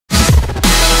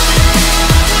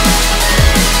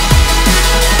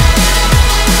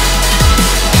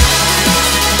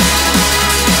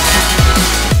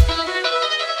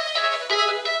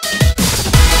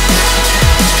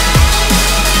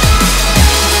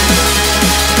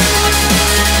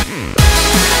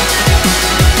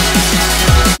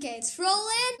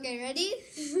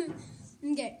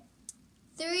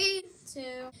3, 2.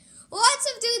 What's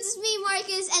up, dudes? It's me,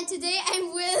 Marcus, and today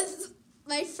I'm with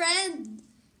my friend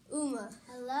Uma.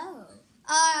 Hello.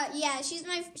 Yeah, she's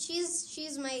my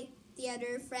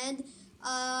theater friend.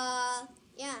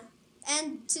 Yeah,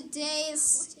 and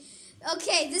today's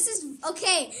okay. This is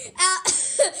okay.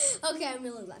 Okay, I'm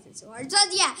really laughing so hard. But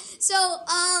yeah, so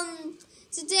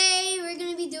today we're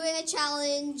gonna be doing a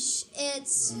challenge.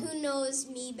 It's who knows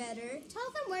me better.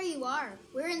 Tell them where you are.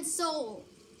 We're in Seoul.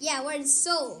 Yeah, we're in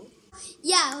Seoul.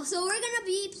 Yeah, so we're gonna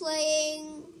be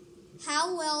playing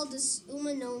How Well Does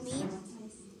Uma Know Me?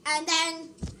 And then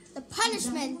the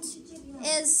punishment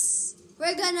is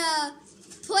we're gonna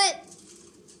put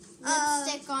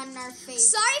lipstick on our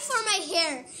face. Sorry for my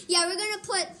hair. Yeah, we're gonna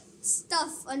put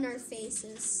stuff on our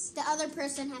faces. The other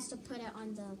person has to put it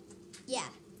on the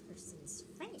person's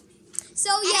face. So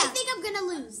yeah, and I think I'm gonna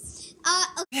lose.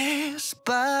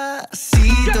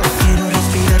 Despacito, quiero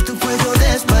respirar tu cuello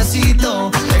despacito.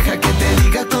 Deja que te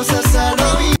diga cosas al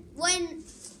oído. When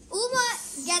Uma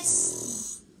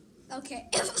gets okay,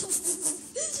 if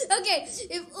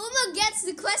Uma gets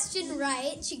the question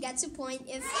right, she gets a point.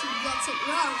 If she gets it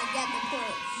wrong, I get the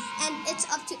point. And it's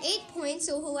up to 8 points.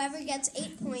 So whoever gets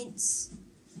 8 points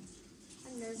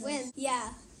wins.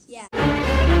 Yeah.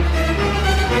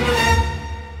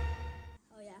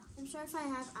 I'm sorry if I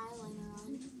have eyeliner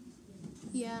on.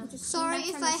 Yeah. Sorry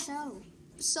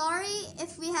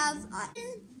if we have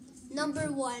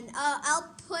number 1.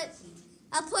 I'll put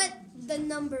the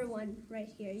number 1 right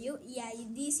here. Do you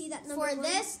see that number for 1?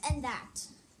 this and that.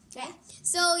 Okay.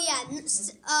 So yeah,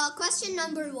 question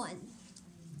number 1.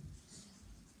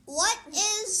 What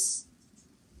is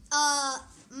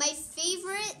my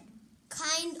favorite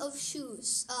kind of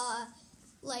shoes?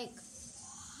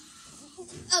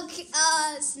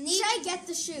 Sneakers. Should I get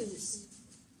the shoes?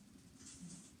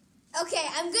 Okay,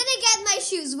 I'm gonna get my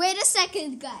shoes. Wait a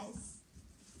second, guys.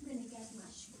 I'm gonna get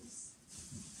my shoes.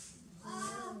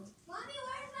 Mommy,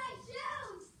 where's my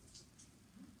shoes?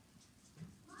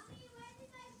 Mommy, where did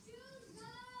my shoes go?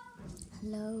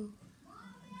 Hello.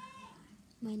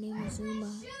 Mommy! My name is Uma.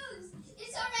 My shoes!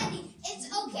 It's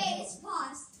okay, it's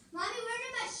paused. Mommy, where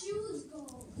did my shoes go?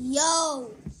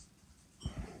 Yo.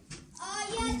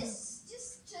 Yeah, just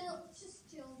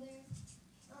chill there.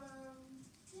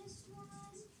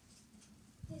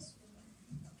 This one.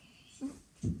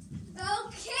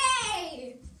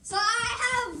 Okay. So I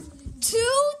have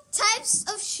 2 types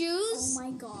of shoes. Oh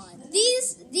my god.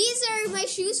 These are my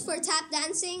shoes for tap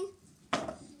dancing.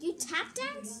 You tap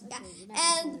dance? Yeah.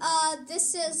 And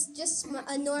this is just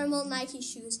a normal Nike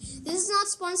shoes. This is not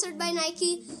sponsored by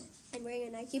Nike. I'm wearing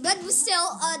a Nike, but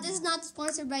still, this is not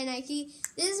sponsored by Nike.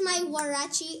 This is my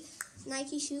Warachi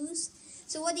Nike shoes.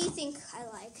 So what do you think I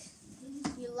like?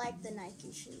 You like the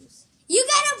Nike shoes. You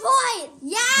get a point!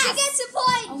 Yes! She gets a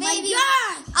point, Oh baby!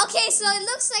 my god! Okay, so it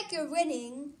looks like you're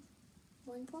winning.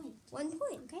 1 point. 1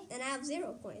 point. Okay. And I have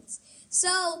 0 points.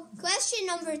 So, question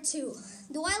number 2.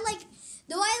 Do I like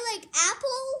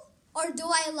Apple or do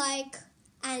I like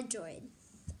Android?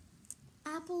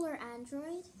 Apple or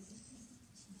Android?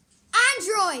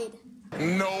 Android!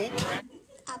 No.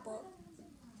 Apple.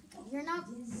 You're not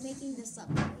making this up,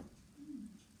 right?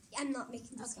 I'm not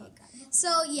making this up. got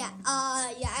So yeah,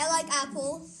 I like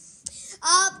Apple.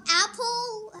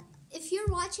 Apple, if you're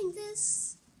watching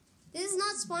this is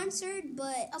not sponsored,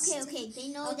 but Okay. They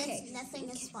know Okay. that nothing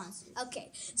is sponsored.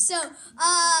 Okay, so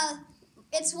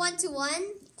it's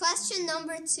 1-1. Question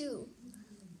number 2.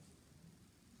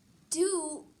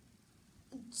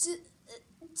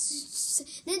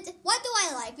 What do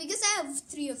I like? Because I have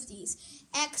 3 of these: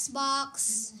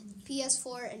 Xbox,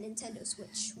 PS4, and Nintendo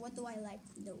Switch. What do I like?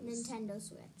 Those. Nintendo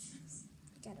Switch.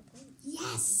 Got a point.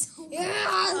 Yes! Oh my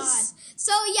Yes!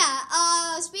 So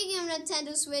yeah, speaking of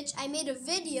Nintendo Switch, I made a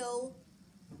video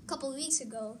a couple of weeks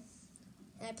ago,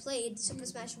 and I played Super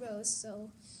Smash Bros.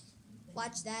 So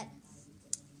watch that.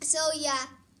 So yeah,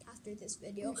 after this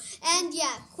video, and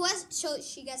yeah, so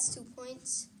she gets 2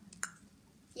 points.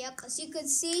 Yep, as you could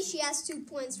see, she has 2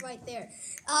 points right there.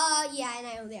 Yeah, and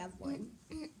I only have 1.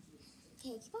 Okay,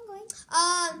 keep on going.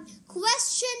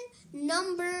 Question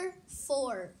number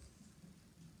 4.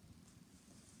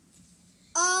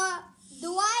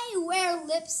 Do I wear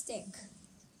lipstick?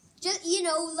 Just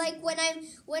like when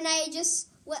I just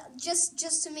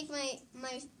to make my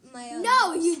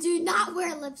No, you do not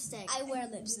wear lipstick. I wear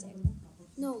lipstick.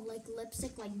 No, like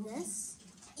lipstick like this?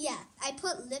 Yeah, I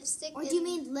put lipstick. Or do you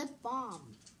mean lip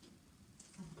balm?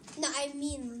 No, I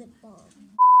mean lip balm.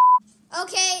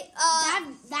 Okay.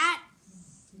 That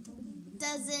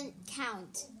doesn't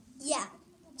count. Yeah.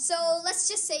 So let's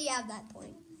just say you have that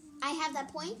point. I have that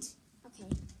point? Okay.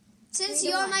 Since 3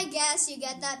 to you're 1. my guest, you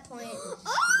get that point. Oh!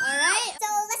 Alright? So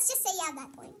let's just say you have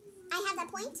that point. I have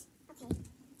that point? Okay.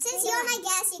 Since you're my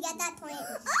guest, you get that point.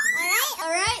 Alright?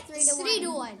 Alright? 3 to 3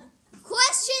 to 1.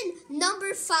 Question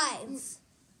number 5.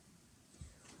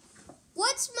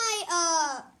 What's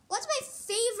my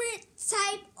favorite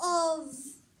type of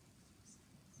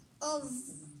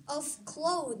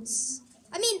clothes?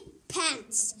 I mean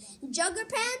pants. Jogger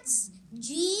pants,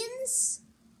 jeans,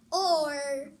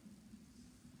 or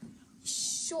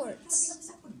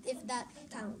shorts, if that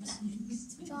counts.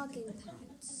 Jogging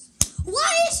pants.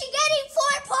 Why is she getting 4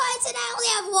 points and I only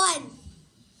have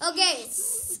 1? Okay.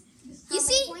 How You many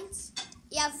see? points?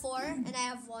 You have 4 and I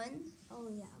have 1. Oh,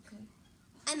 yeah, okay.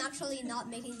 I'm actually not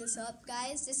making this up,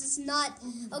 guys. This is not,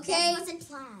 okay? This wasn't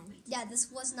planned. Yeah,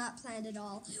 this was not planned at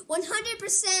all.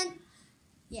 100%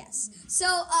 yes. So,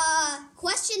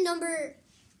 question number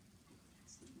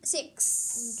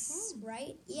 6. Okay.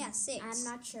 Right? Yeah, 6. I'm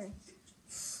not sure.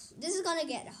 This is gonna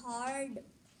get hard.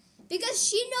 Because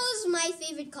she knows my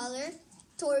favorite color,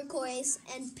 turquoise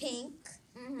and pink.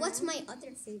 What's my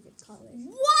other favorite color?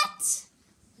 What?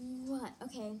 What?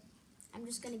 Okay. I'm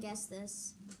just gonna guess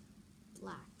this.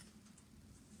 Black.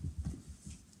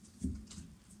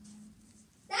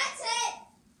 That's it!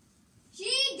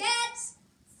 She gets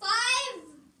 5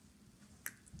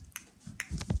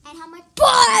 And how much?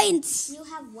 points! You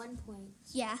have 1 point.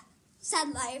 Yeah.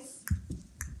 Sad life.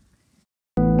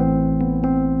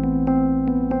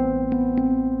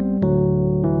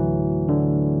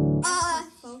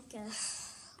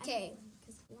 Focus. Okay.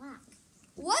 Because black.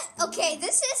 What? Okay,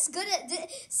 this is good.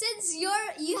 Since you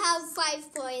have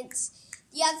 5 points,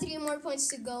 you have 3 more points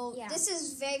to go. Yeah. This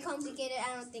is very complicated.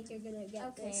 I don't think you're gonna get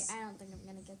Okay, this. I don't think I'm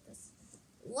gonna get this.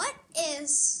 What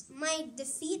is my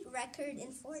defeat record in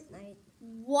Fortnite?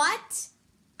 What?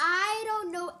 I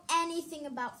don't know anything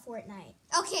about Fortnite.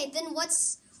 Okay, then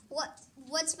what's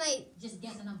my? Just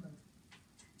guess a number.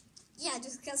 Yeah,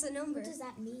 just guess a number. What does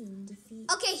that mean?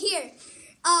 Defeat. Okay, here.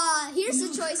 Here's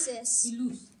the choices. You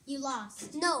lose. You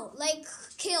lost. No, like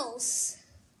kills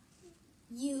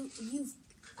You've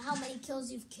how many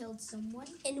kills you've killed someone?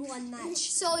 in one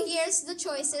match. So here's the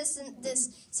choices, and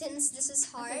since this is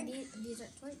hard. Okay, these are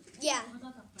choices. Yeah,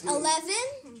 11,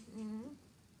 Mm-hmm.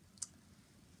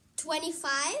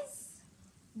 25,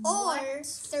 What? or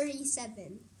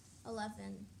 37.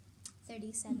 11.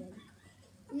 37.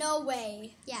 No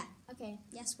way. Yeah, Okay.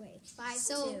 yes way. 5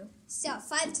 So, to 2. So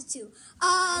 5 to 2.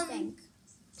 I think.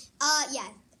 Yeah,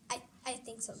 I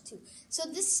think so too. So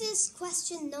this is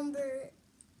question number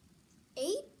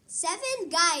 8, 7,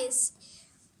 guys.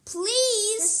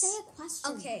 Please. Just say a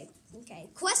question. Okay.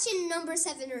 Question number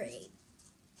 7 or 8.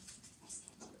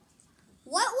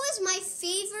 What's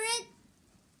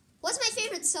my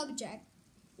favorite subject?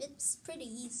 It's pretty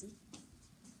easy.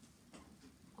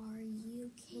 Are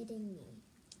you kidding me?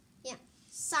 Yeah.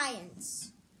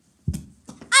 Science.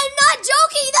 I'm not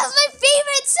joking. That's my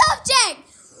favorite subject.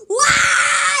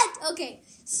 What? Okay.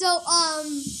 So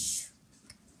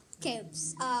okay.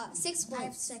 6 points. I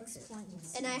have 6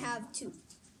 points. And I have 2.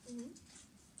 Mhm.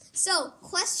 So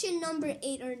question number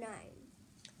 8 or 9.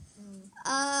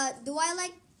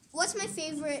 What's my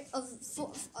favorite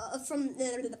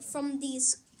from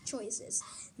these choices?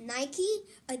 Nike,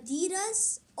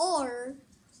 Adidas, or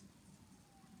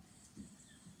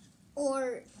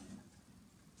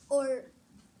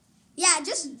yeah,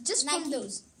 just from Nike.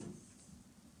 those.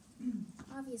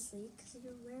 Obviously, because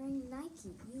you're wearing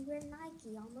Nike. You wear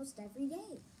Nike almost every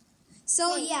day.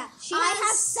 So Wait, yeah, I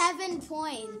have 7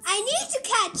 points. I need to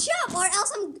catch up, or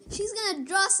else she's gonna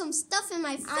draw some stuff in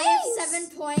my face. I have 7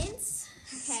 points.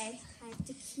 Okay. I have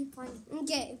to keep on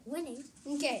Okay, winning.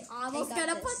 okay. Almost I got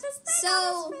gonna this. put this thing So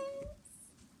on his face.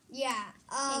 yeah,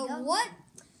 Okay, go. what?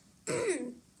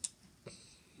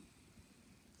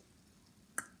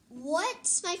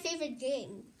 What's my favorite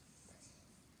game?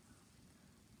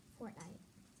 Fortnite.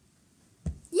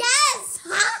 Yes!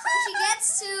 She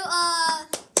gets to,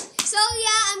 so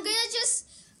yeah, I'm gonna just,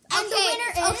 And the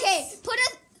winner is? Okay, put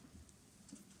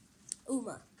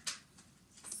Uma.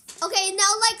 Okay,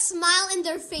 now like smile in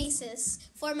their faces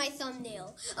for my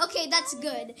thumbnail. Okay, that's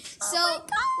good. So, my God.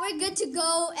 we're good to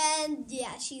go, and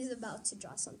yeah, she's about to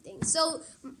draw something. So,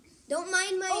 don't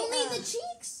mind my, Only the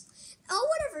cheeks? oh,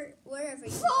 wherever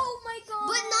you Oh my god.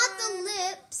 But not the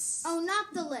lips. Oh,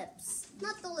 not the lips.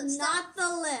 Not the lips. Not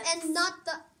the lips. And not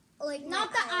the, like,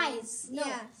 not my the eyes. No.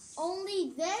 Yeah.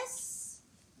 Only this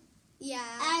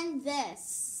Yeah. and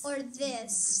this. Or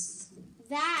this.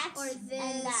 That Or and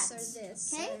this. that. Or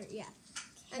this. Okay? Or, yeah.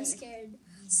 I'm Okay.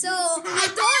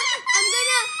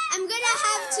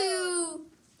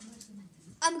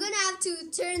 I'm gonna have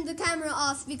to turn the camera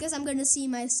off because I'm gonna see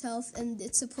myself, and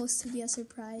it's supposed to be a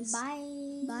surprise.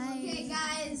 Bye. Bye. Okay,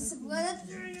 guys, I'm gonna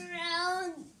turn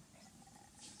around.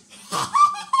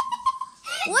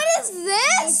 What is It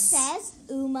this? says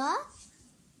Uma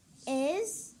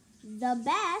is the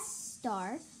best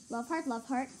star. Love heart,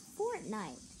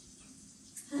 Fortnite.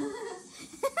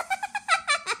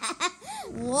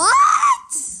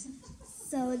 What?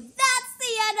 So that's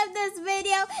the end of this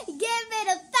video. Give it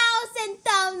 1,000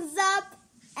 thumbs up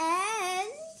and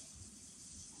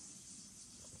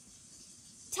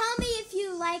tell me if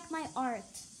you like my art.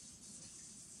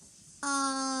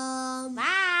 Bye.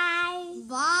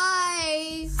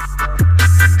 Bye. Bye.